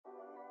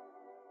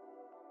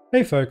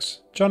Hey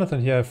folks,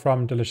 Jonathan here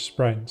from Delicious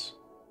Brains.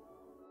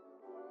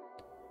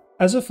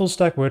 As a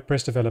full-stack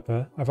WordPress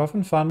developer, I've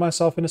often found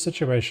myself in a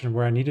situation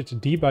where I needed to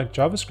debug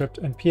JavaScript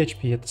and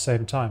PHP at the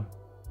same time.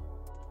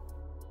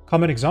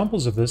 Common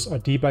examples of this are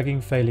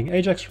debugging failing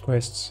AJAX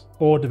requests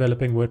or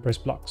developing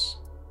WordPress blocks.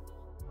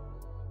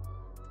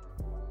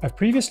 I've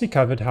previously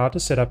covered how to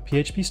set up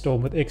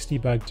PhpStorm with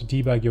Xdebug to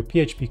debug your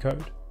PHP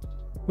code,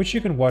 which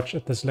you can watch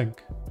at this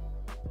link.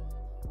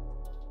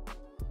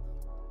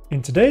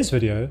 In today's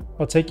video,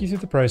 I'll take you through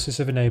the process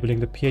of enabling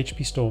the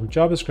PhpStorm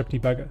JavaScript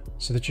Debugger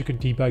so that you can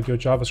debug your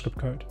JavaScript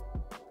code.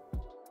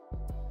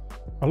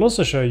 I'll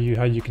also show you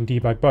how you can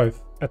debug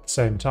both at the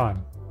same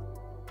time.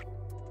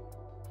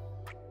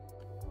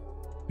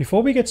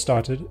 Before we get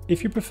started,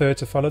 if you prefer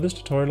to follow this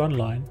tutorial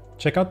online,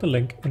 check out the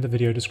link in the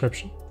video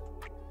description.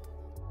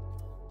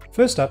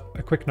 First up,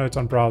 a quick note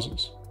on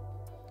browsers.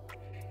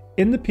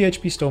 In the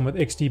PhpStorm with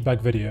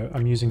Xdebug video,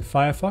 I'm using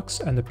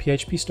Firefox and the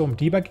PhpStorm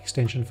debug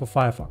extension for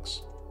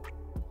Firefox.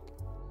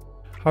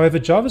 However,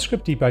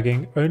 JavaScript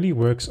debugging only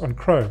works on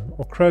Chrome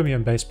or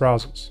Chromium-based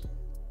browsers.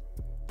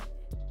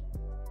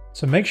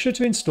 So make sure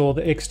to install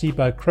the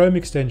Xdebug Chrome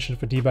extension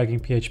for debugging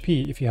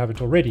PHP if you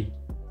haven't already,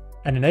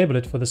 and enable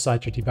it for the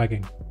site you're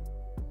debugging.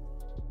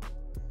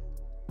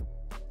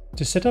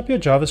 To set up your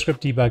JavaScript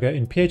debugger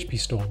in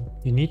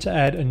PhpStorm, you need to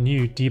add a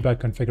new debug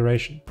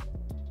configuration.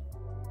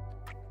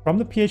 From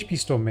the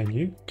PhpStorm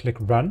menu, click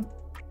Run,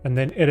 and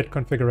then Edit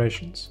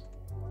Configurations.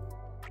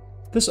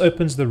 This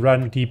opens the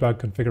Run Debug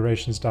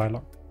Configurations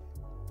dialog.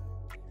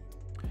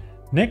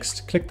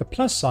 Next, click the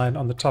plus sign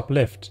on the top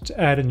left to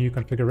add a new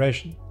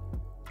configuration,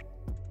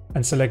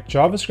 and select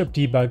JavaScript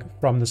Debug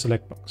from the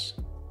select box.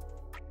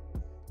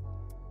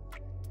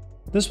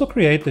 This will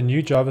create the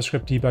new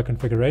JavaScript debug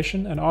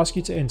configuration and ask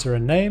you to enter a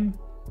name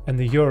and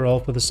the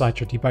URL for the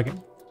site you're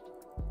debugging.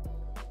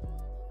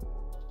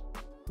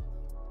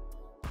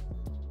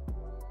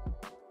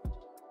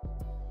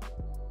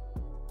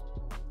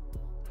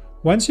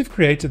 Once you've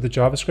created the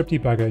JavaScript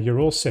debugger, you're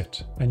all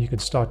set, and you can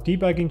start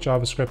debugging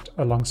JavaScript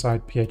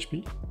alongside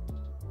PHP.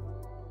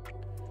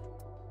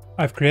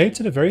 I've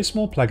created a very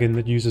small plugin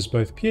that uses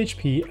both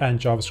PHP and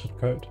JavaScript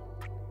code.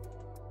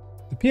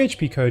 The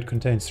PHP code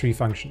contains three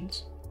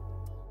functions.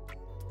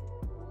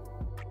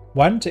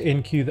 One to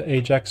enqueue the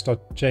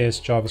ajax.js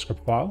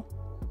JavaScript file,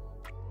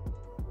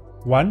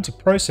 one to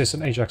process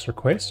an AJAX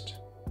request,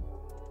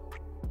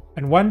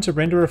 and one to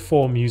render a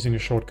form using a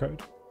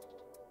shortcode.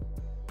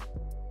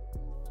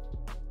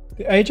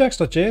 The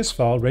ajax.js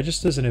file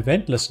registers an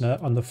event listener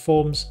on the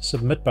form's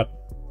submit button,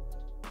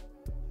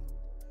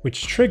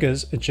 which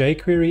triggers a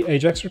jQuery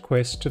AJAX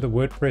request to the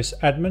WordPress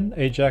admin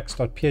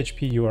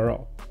ajax.php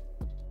URL,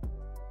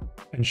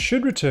 and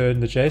should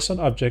return the JSON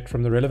object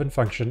from the relevant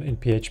function in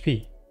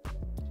PHP.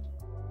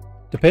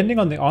 Depending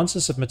on the answer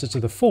submitted to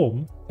the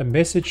form, a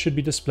message should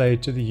be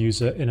displayed to the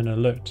user in an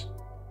alert.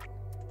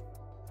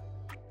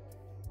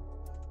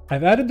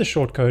 I've added the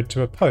shortcode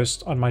to a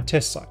post on my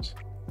test site.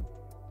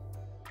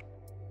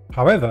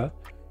 However,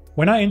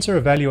 when I enter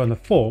a value on the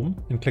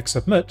form and click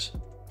Submit,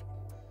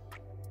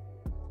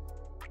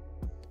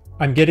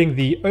 I'm getting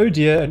the "Oh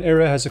dear, an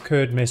error has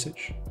occurred"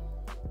 message.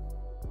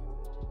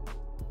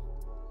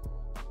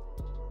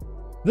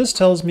 This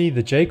tells me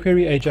the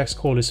jQuery AJAX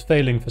call is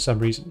failing for some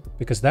reason,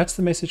 because that's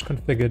the message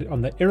configured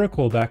on the error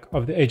callback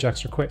of the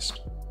AJAX request.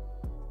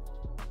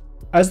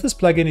 As this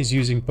plugin is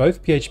using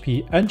both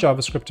PHP and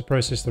JavaScript to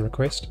process the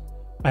request,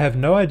 I have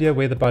no idea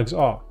where the bugs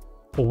are,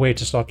 or where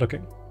to start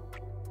looking.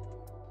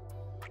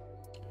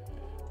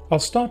 I'll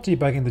start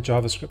debugging the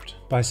JavaScript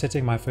by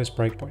setting my first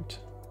breakpoint.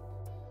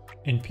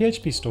 In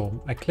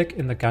PhpStorm, I click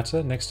in the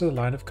gutter next to the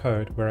line of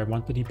code where I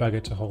want the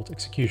debugger to hold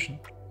execution.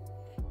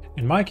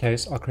 In my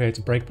case, I'll create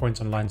a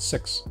breakpoint on line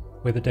 6,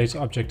 where the data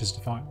object is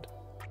defined.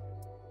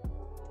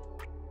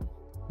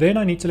 Then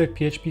I need to let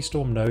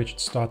PhpStorm know it should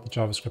start the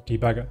JavaScript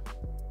debugger.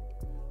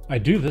 I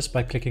do this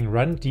by clicking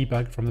Run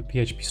Debug from the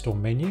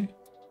PhpStorm menu,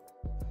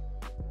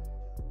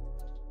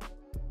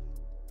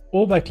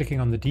 or by clicking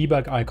on the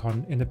debug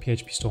icon in the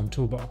PhpStorm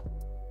toolbar.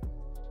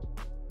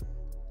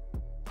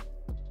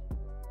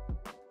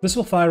 This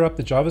will fire up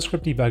the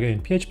JavaScript debugger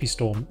in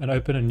PhpStorm and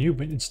open a new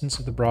instance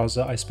of the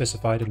browser I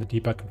specified in the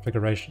debug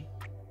configuration.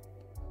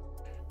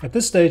 At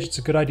this stage, it's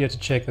a good idea to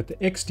check that the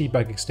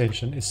Xdebug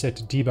extension is set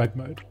to debug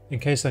mode, in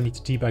case I need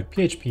to debug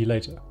PHP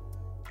later.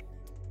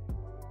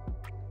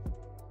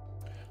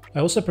 I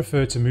also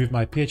prefer to move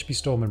my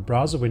PhpStorm and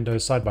browser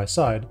windows side by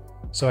side,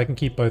 so I can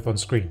keep both on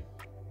screen.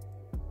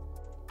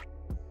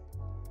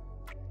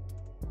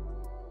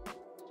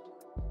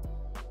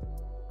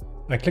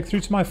 I click through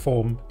to my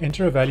form,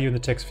 enter a value in the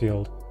text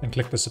field, and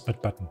click the Submit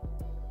button.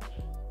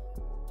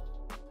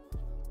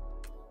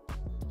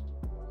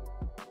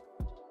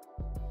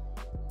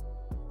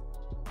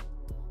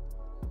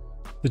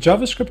 The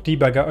JavaScript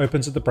debugger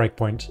opens at the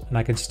breakpoint, and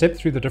I can step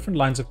through the different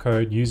lines of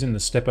code using the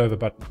Step Over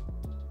button.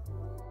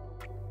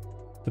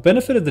 The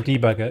benefit of the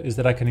debugger is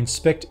that I can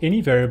inspect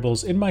any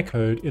variables in my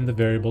code in the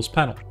Variables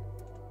panel,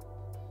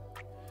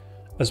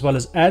 as well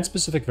as add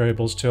specific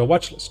variables to a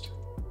watch list.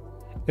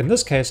 In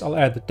this case, I'll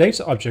add the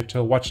data object to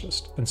a watch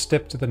list and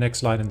step to the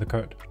next line in the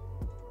code.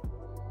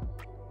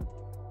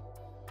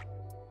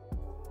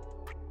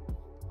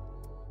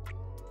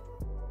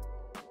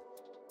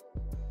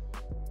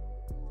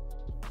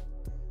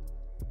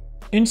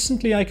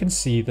 Instantly I can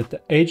see that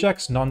the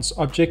Ajax nonce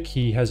object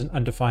key has an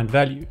undefined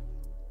value.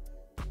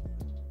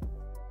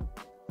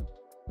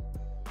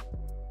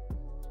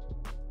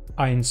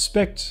 I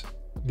inspect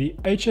the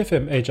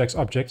HFM Ajax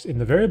object in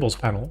the variables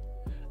panel,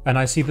 and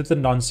I see that the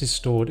nonce is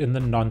stored in the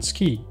nonce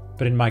key,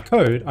 but in my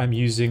code I'm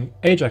using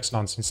Ajax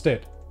nonce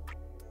instead.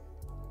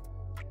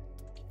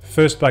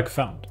 First bug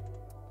found.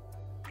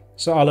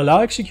 So I'll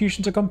allow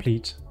execution to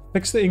complete,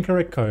 fix the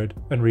incorrect code,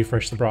 and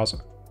refresh the browser.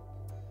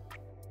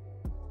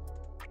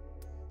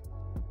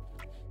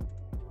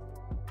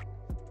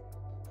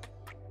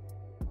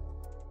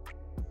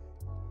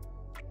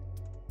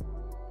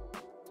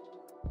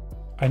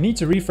 I need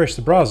to refresh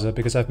the browser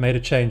because I've made a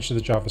change to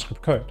the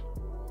JavaScript code.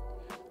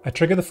 I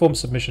trigger the form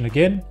submission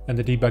again and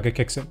the debugger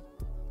kicks in.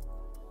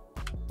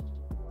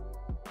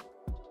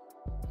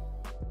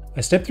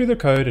 I step through the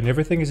code and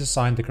everything is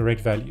assigned the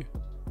correct value.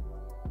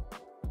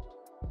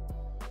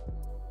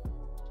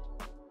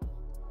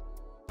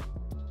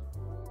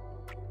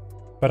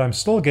 But I'm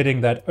still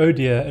getting that "oh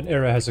dear, an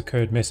error has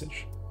occurred"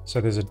 message, so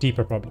there's a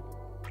deeper problem.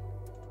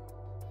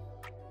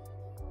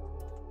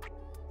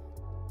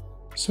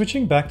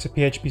 Switching back to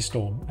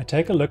PhpStorm, I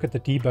take a look at the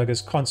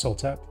debugger's console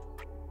tab.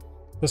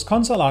 This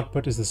console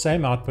output is the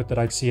same output that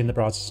I'd see in the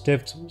browser's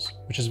dev tools,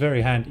 which is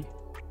very handy.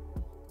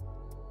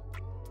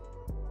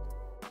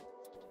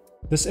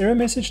 This error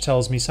message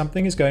tells me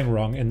something is going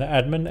wrong in the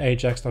admin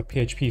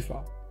ajax.php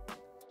file.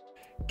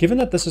 Given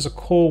that this is a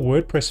core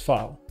WordPress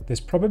file, there's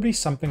probably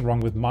something wrong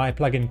with my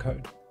plugin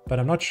code, but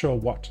I'm not sure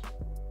what.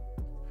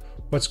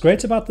 What's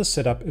great about this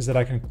setup is that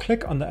I can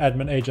click on the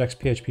admin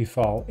ajax.php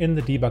file in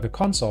the debugger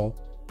console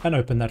and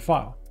open that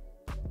file.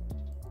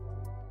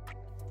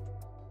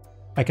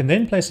 I can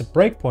then place a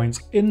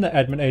breakpoint in the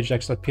admin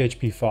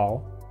ajax.php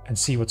file and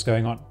see what's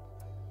going on.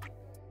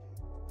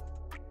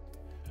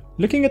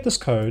 Looking at this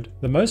code,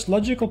 the most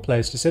logical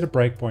place to set a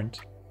breakpoint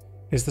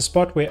is the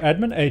spot where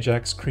admin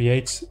ajax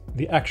creates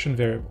the action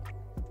variable.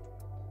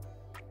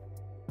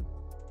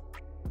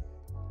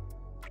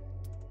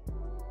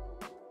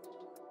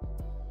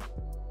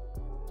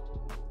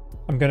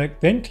 I'm going to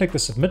then click the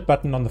submit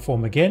button on the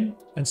form again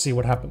and see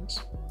what happens.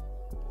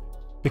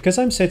 Because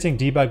I'm setting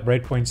debug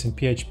breakpoints in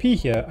PHP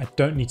here, I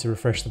don't need to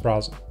refresh the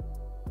browser.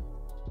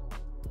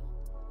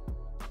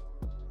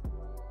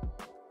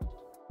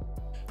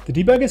 The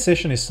debugger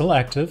session is still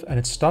active and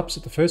it stops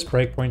at the first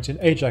breakpoint in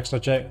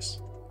ajax.js.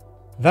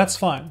 That's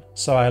fine,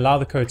 so I allow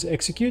the code to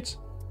execute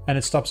and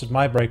it stops at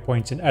my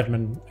breakpoint in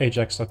admin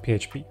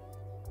ajax.php.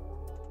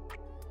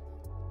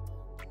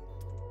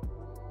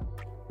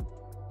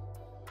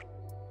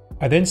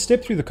 I then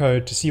step through the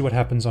code to see what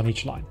happens on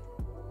each line.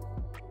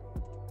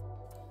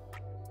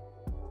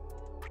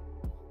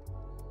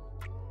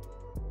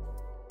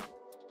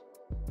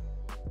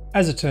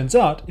 As it turns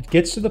out, it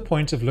gets to the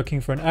point of looking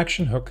for an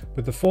action hook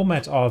with the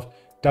format of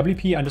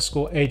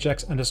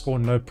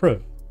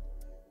wp_ajax_nopriv,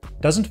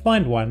 doesn't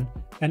find one,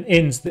 and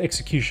ends the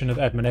execution of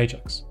admin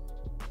ajax.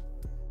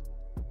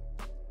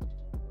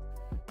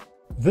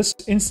 This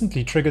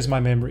instantly triggers my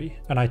memory,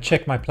 and I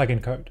check my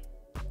plugin code.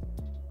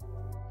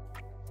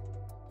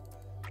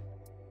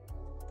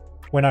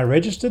 When I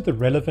registered the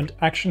relevant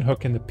action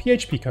hook in the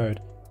PHP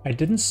code, I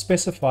didn't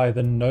specify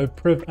the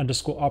nopriv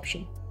underscore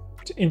option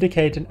to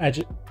indicate an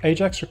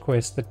Ajax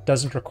request that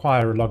doesn't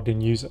require a logged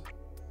in user.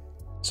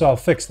 So I'll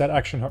fix that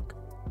action hook.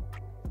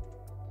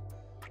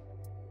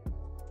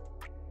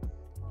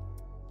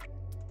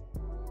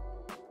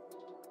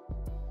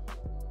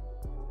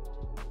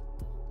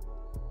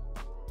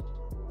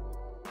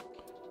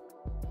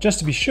 Just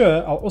to be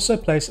sure, I'll also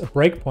place a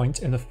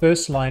breakpoint in the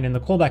first line in the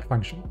callback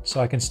function, so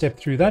I can step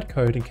through that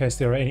code in case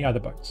there are any other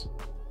bugs.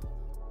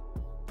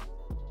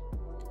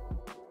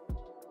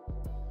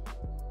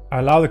 I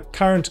allow the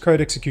current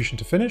code execution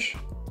to finish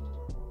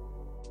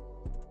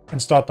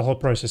and start the whole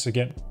process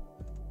again.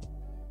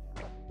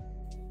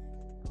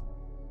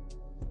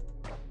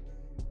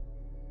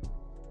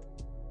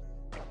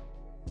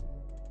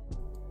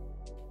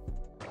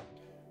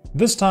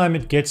 This time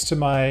it gets to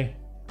my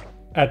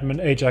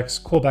admin Ajax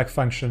callback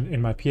function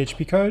in my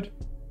PHP code,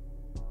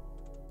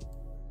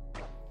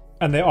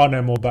 and there are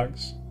no more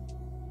bugs.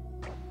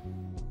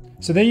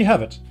 So there you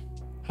have it.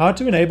 How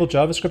to enable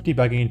JavaScript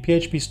debugging in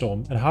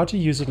PhpStorm and how to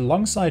use it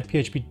alongside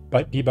PHP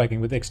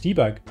debugging with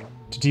Xdebug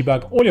to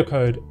debug all your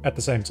code at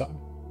the same time.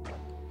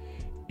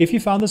 If you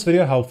found this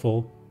video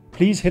helpful,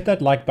 please hit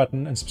that like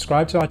button and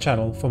subscribe to our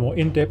channel for more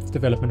in-depth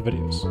development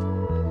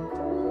videos.